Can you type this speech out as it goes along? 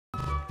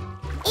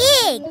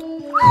Wig.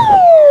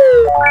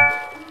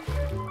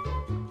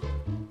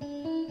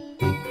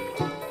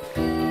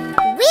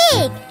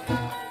 Wig.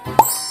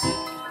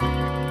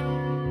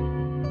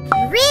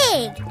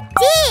 Rig.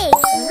 Dig.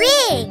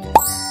 Rig.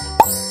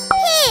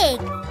 Pig.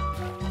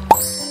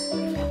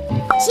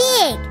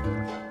 Jig.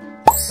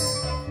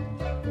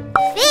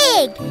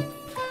 Fig.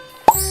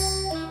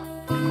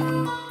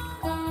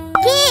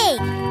 Gig.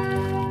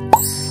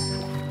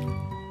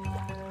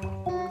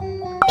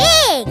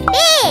 Big.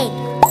 Big.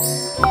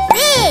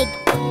 Big.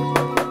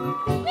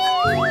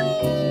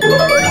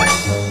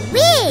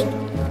 Wig.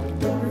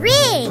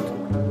 Rig.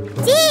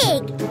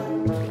 Dig.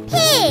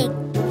 Pig.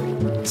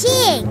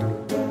 Jig.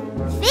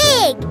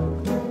 Fig.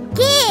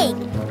 Gig.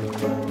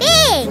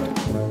 Big.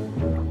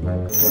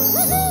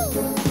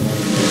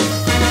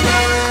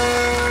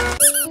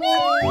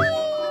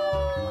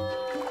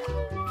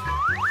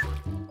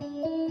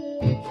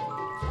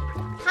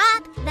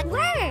 Pop the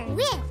word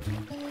with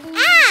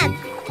ab.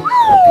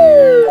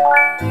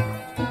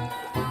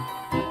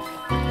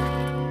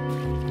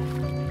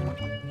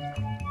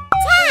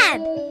 Tab.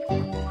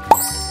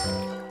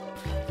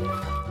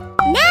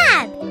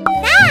 Nab.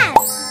 Fab.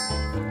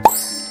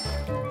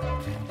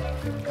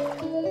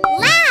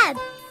 Lab.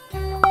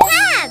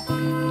 Tab.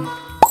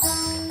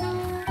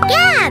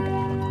 Gab.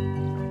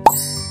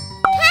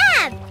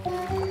 Tab.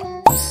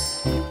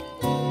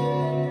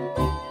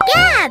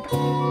 Gab.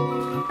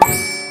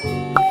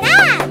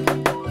 Fab.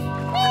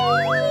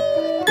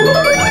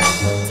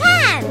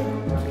 Tab.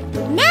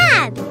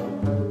 Nab.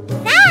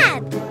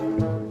 Fab.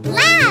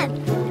 Lab.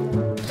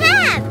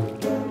 Cab.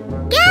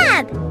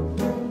 Gab.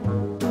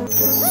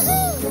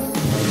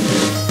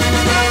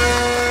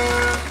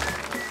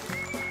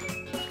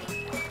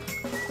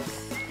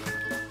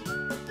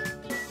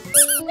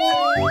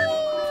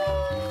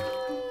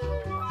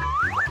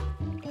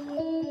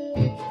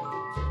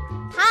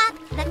 Pop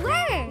the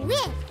word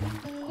with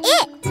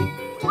it.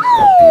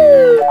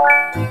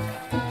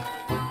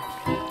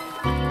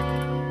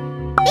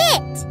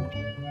 Bit.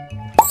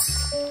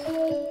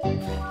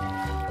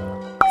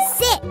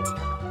 Sit.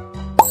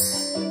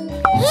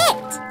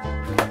 Hit.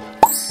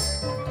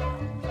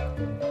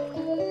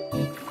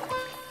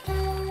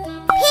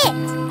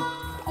 Pit.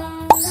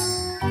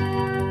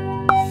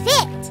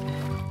 Fit.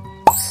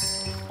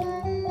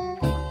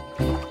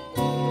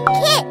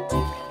 Kit.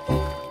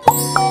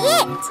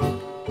 Hit.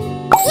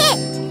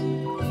 Kit.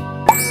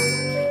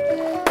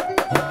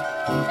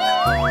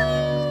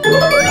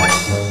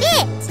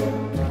 Bit.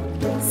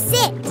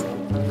 Sit.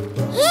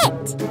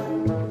 Hit.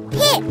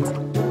 Pit.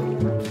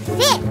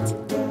 Fit.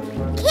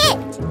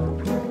 Kit.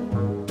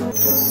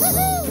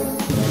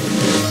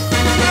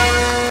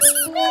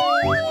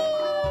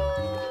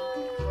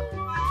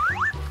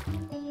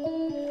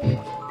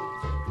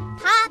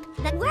 Pop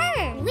the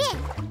word with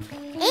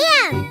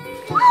am.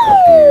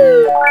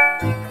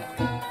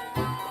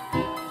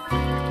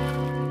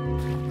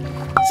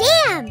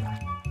 Jam.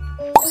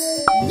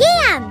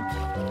 Yam.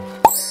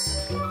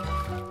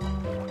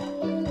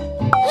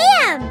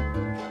 Ham.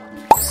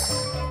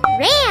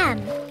 Ram.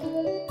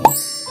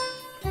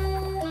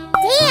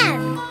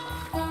 Dam.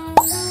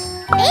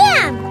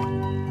 Bam.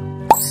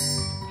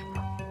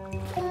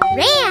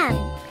 Ram.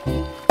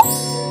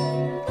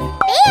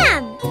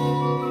 Bam.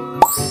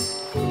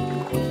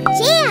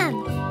 Jam.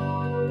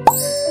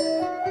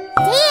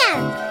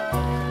 Dam.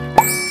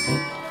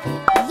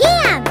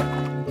 Yam.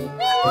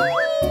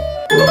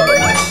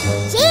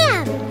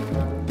 Jam.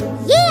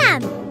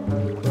 Yam.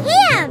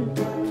 Ham.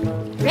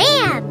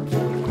 Ram.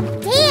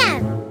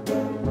 Dam.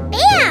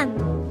 Bam.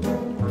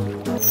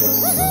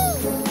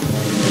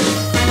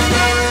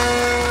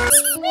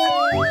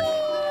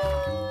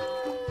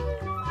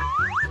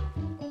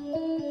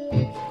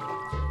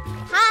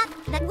 Pop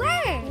the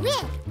word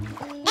with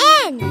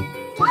N.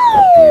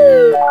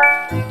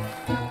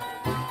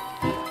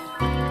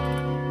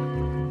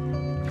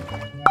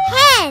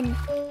 Hen.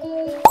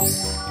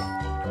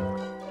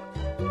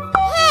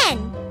 Hen.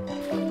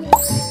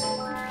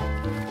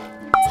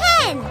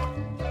 Ten.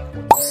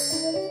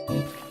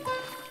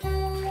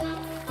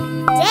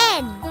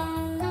 Den.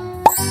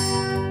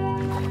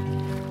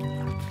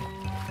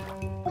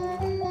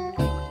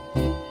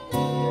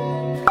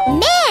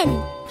 Men.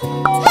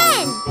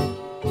 Ten.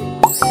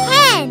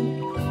 Hen.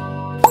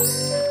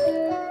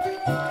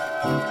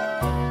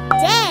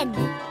 Den.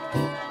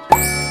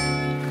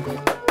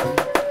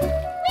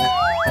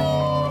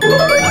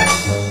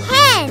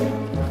 Hen.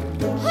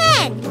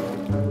 Hen.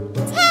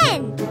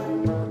 Ten.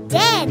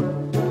 Den.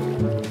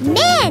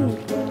 Men.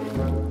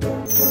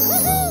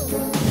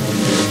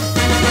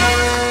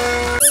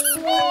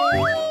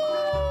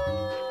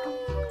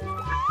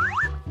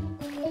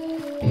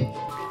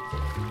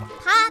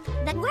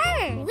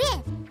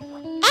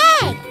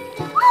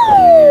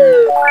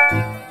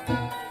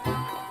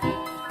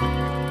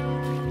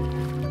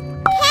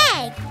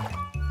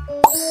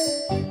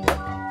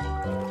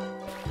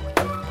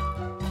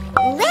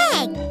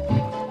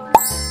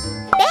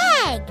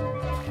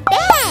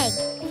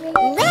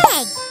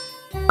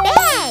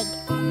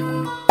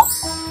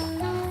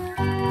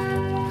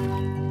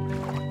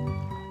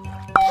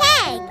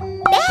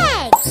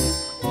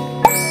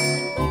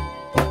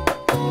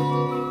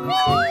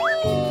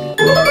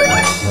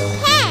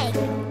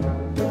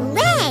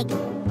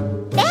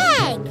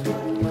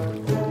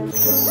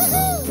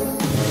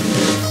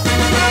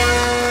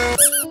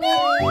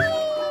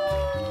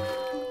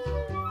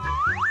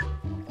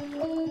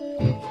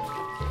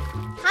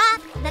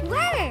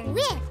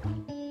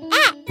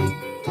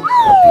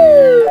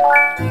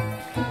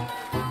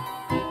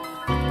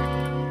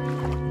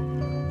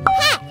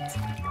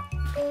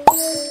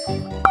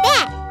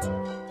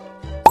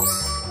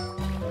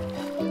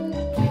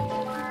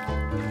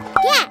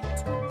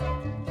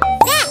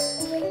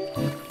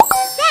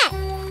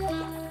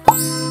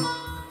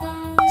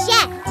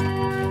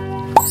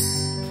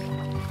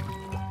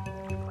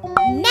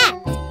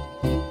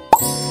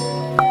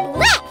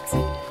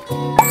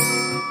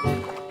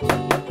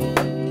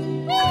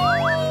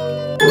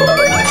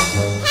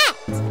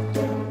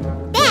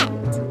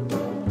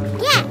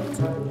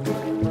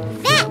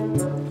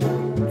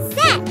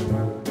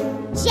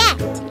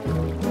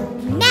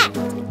 net,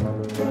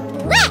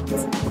 wet.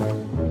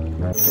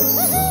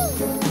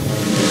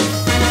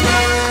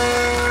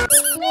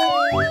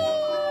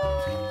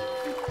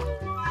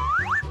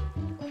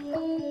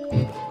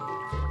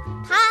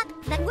 Talk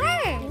the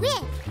word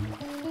with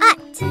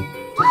ut.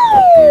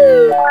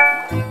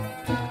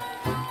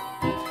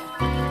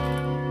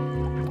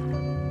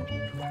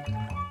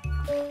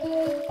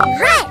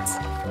 Hut.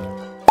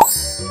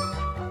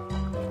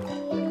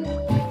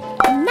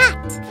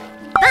 Nut,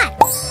 but.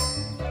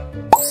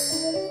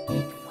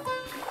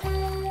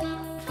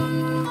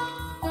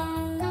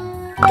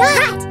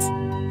 Gut.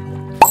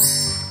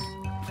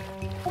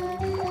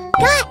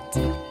 Gut.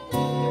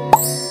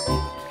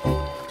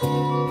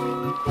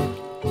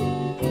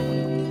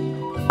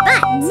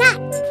 But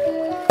nut.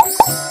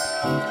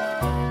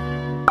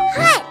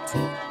 Hut.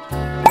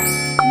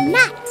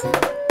 Nut.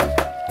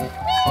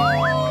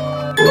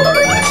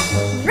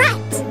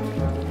 Rut.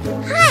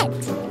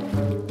 Hut.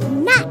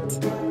 Nut.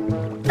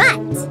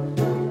 But.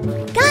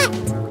 Gut.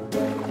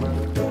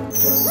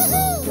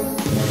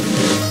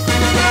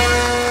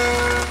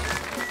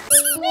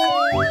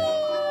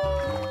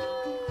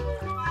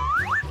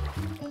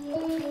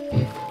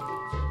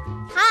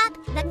 Talk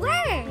the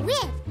word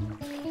with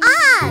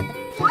ob.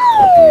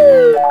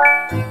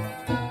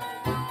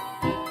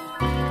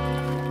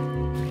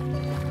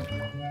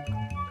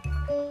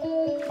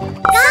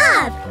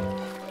 Gob.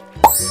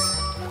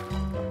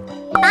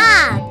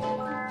 Bob.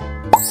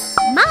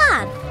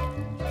 Mob.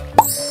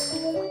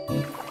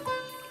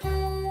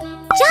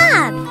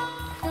 Job.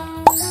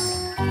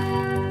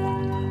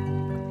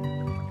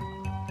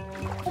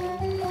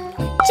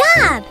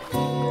 Job.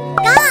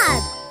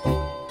 Gob.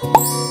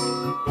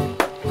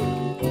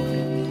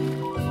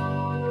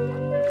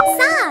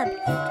 Sob.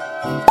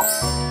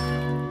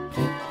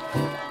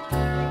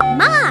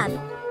 Mob.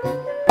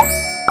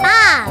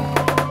 Bob.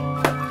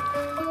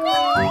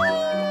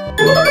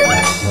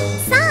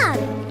 Sob.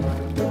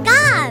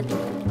 Gob.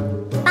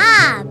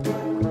 Bob.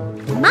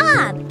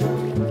 Mob.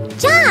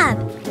 Job.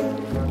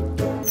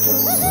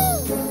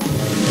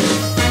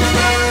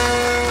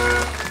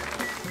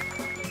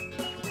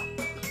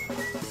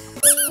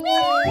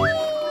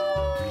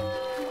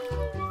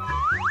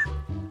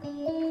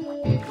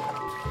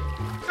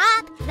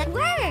 Talk the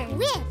word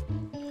with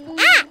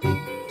at.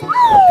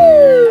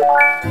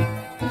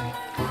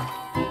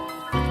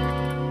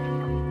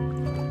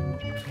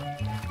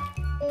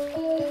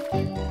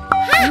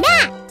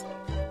 Gnat.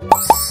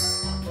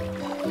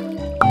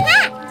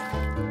 Cat.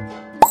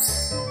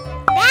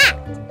 Bat.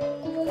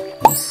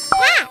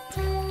 Cat.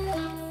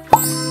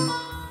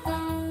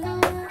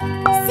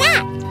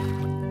 Sat.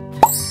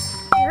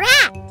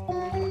 Rat.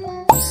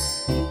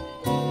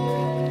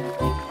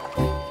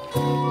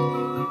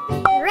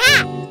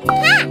 Rat.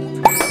 Cat.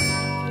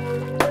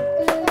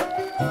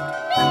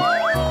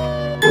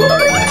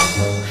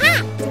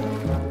 Hat.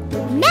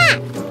 Mat.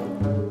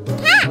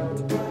 Cat.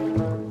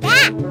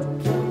 Bat.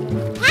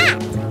 Pat.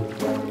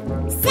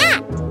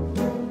 Sat.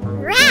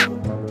 Rat.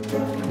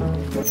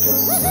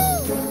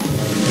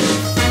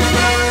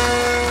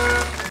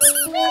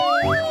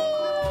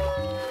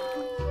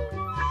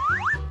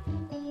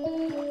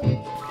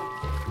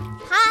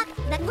 Talk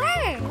the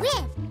word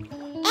with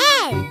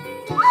egg.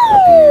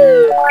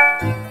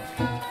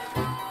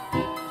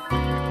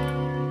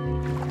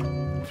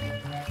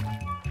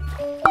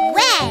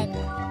 Wed.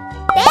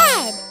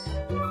 Bed.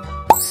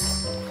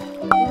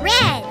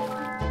 Red.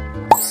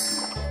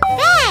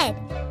 Fed.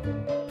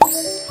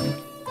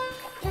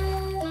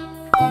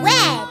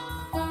 Wed.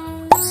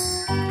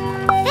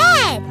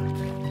 Fed.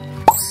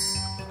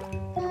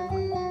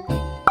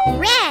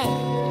 Red.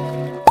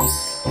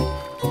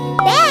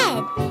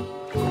 Bed.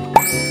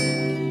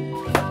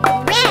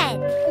 Red.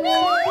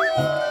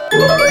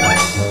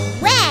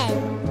 Wed.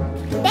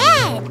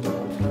 Bed.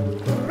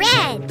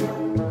 Red.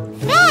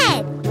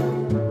 Fed.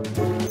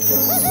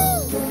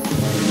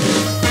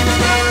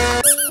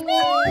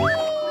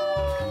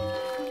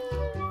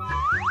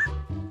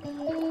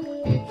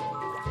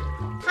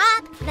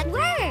 Talk the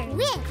word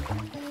with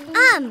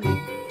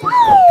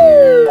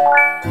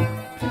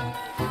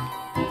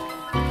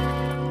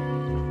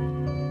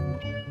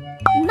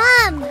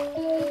Mum.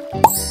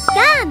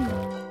 Gum.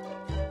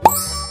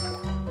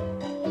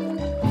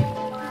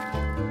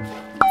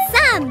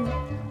 Some.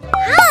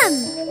 Hum.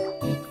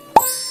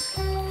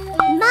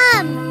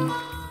 Mum.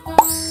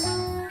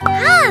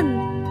 Hum.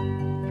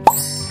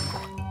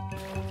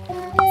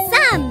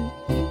 Some.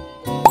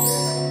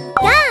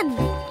 Gum.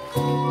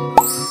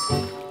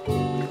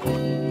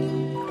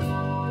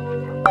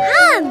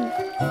 Hum.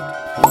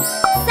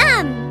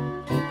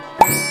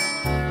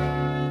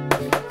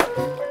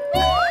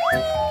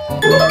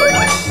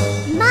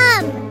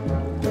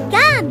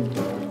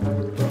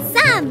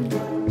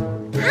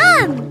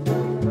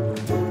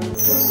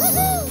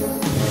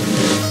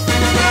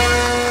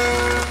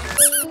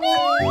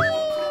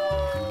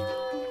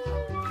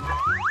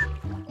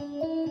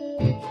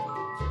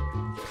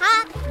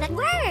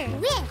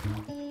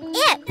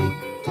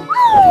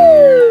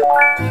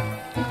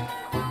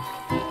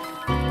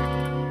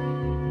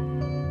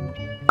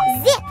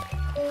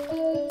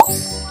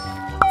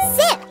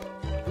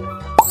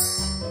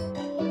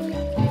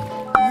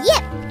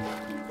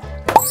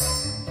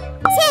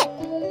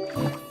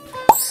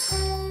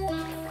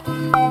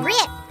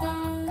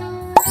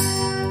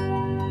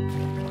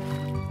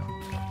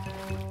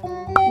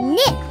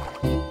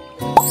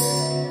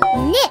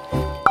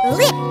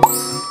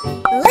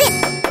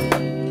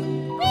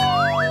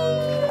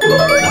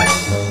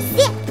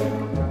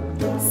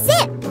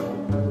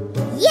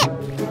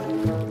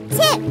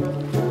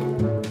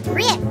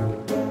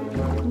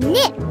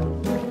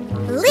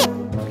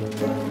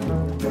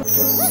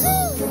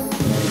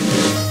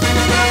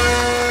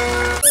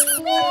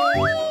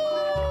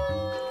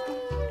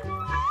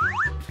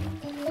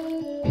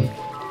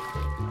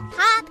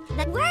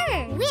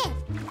 word with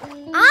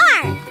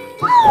R.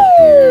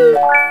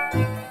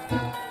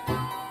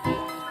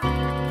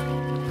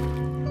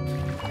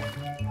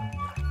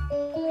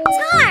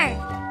 Tar.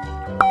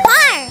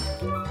 Car.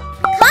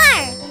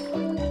 Car.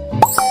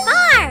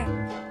 Far.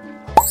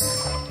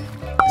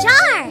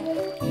 Jar.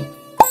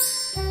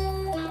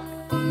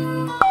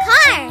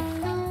 Car.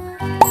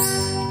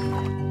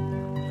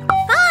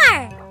 Far.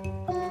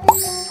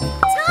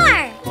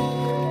 Tar.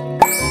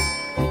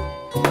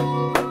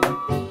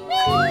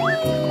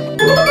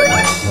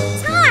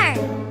 Tar.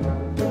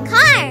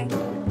 Car.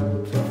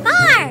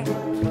 Far.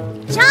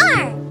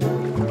 Jar.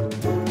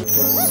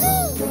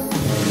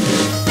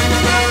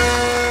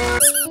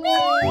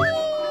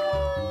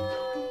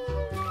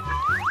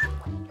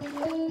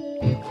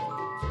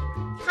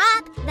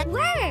 Pop the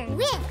word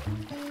with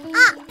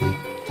up.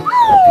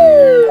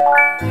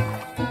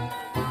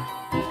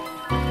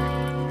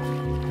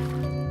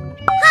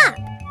 Hop.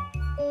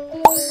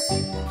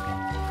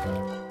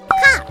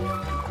 Cop.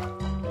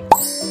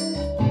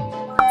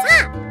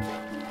 Top.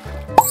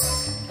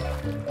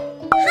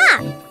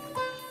 Hop.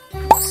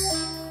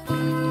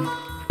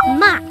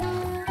 Mop.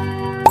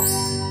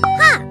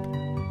 Hop.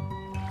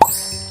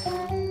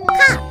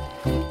 Cop.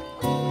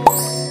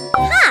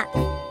 Hop.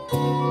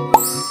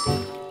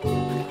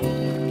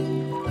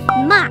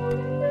 Mop.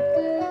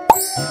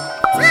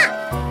 Top.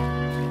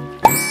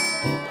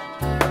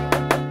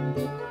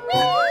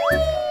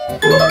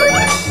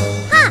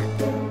 Hop.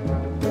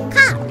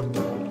 Cop.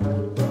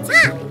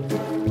 Top.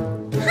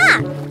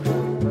 Hop.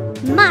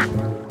 Mop.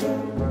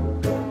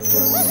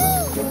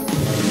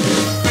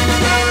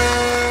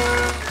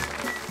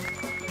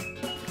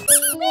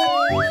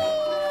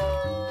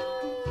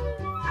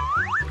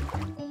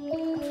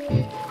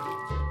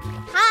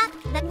 Pop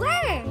the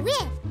word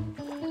with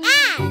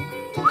add.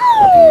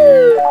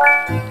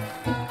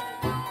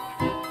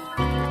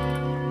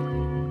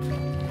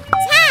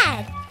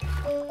 Tad.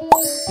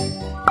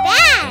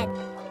 Bad.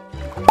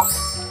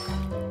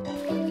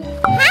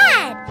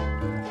 Had.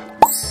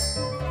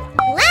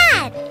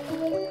 Lad.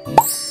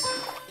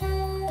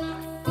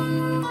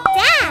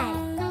 Dad.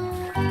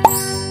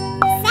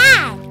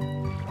 Sad.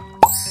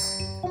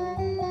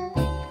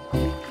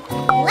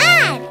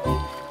 Lad.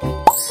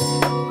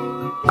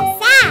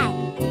 Sad.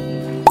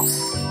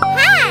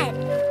 Had.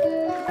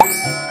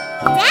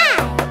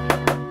 Dad.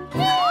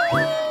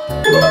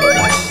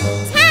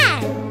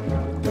 Tad.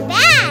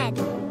 Bad.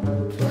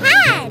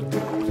 Had.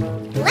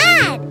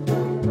 Lad.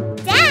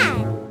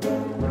 Dad.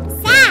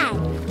 Sad.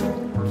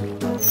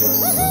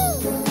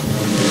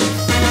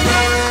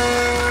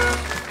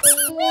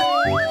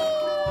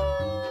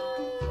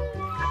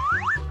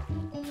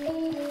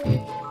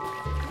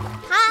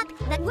 Pop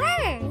the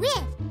word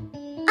with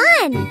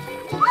un.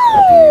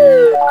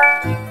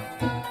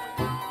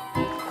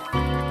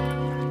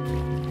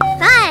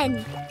 Fun.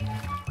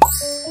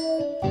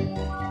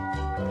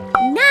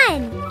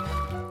 None.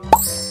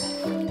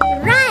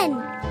 Run.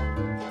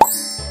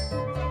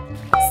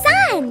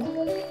 Sun.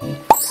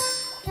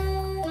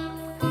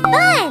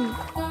 Bun.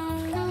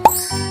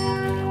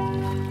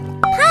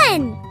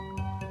 Pun.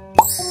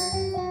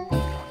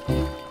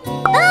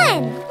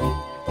 Bun.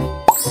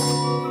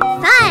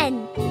 Fun.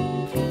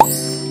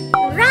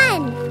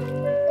 Run.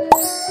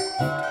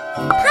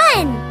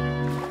 Pun.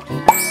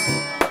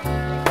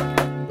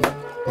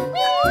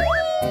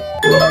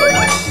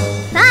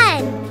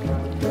 Fun.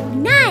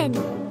 None.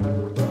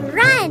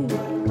 Run.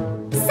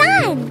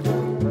 Sun.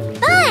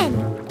 Bun.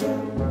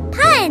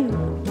 Pun.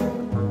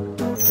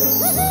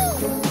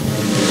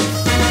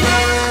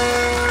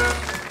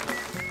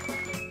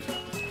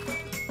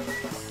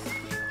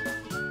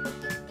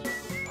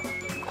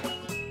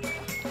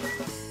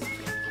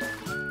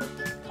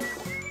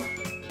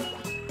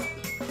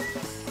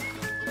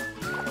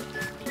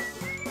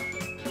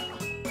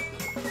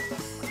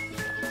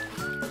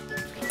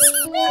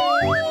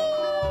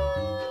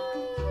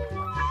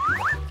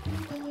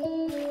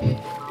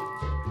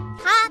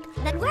 Pop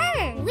the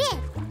word with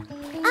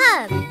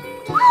up.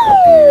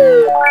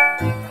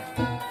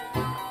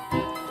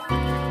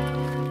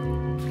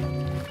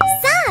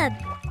 Sub.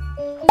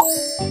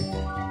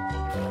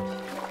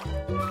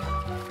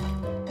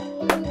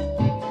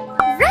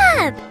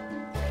 Rub.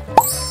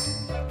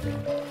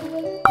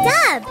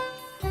 Dub.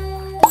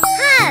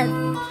 Hub.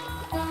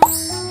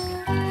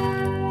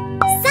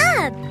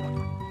 Sub.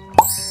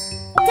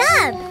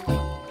 Dub.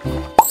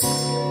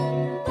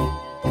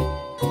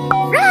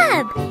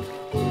 Rub.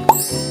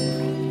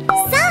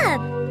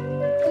 Sub.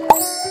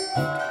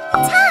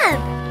 Tub.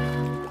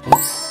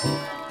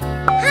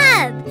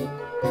 Hub.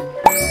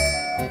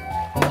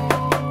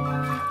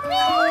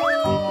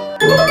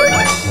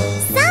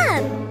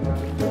 Sub.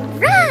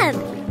 Rub.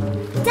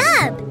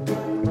 Dub.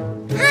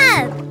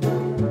 Hub.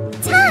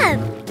 Tub.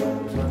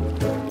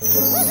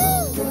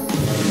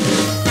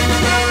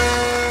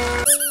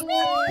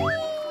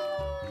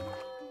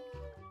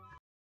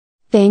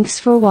 Thanks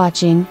for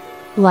watching.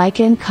 Like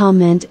and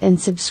comment and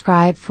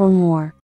subscribe for more.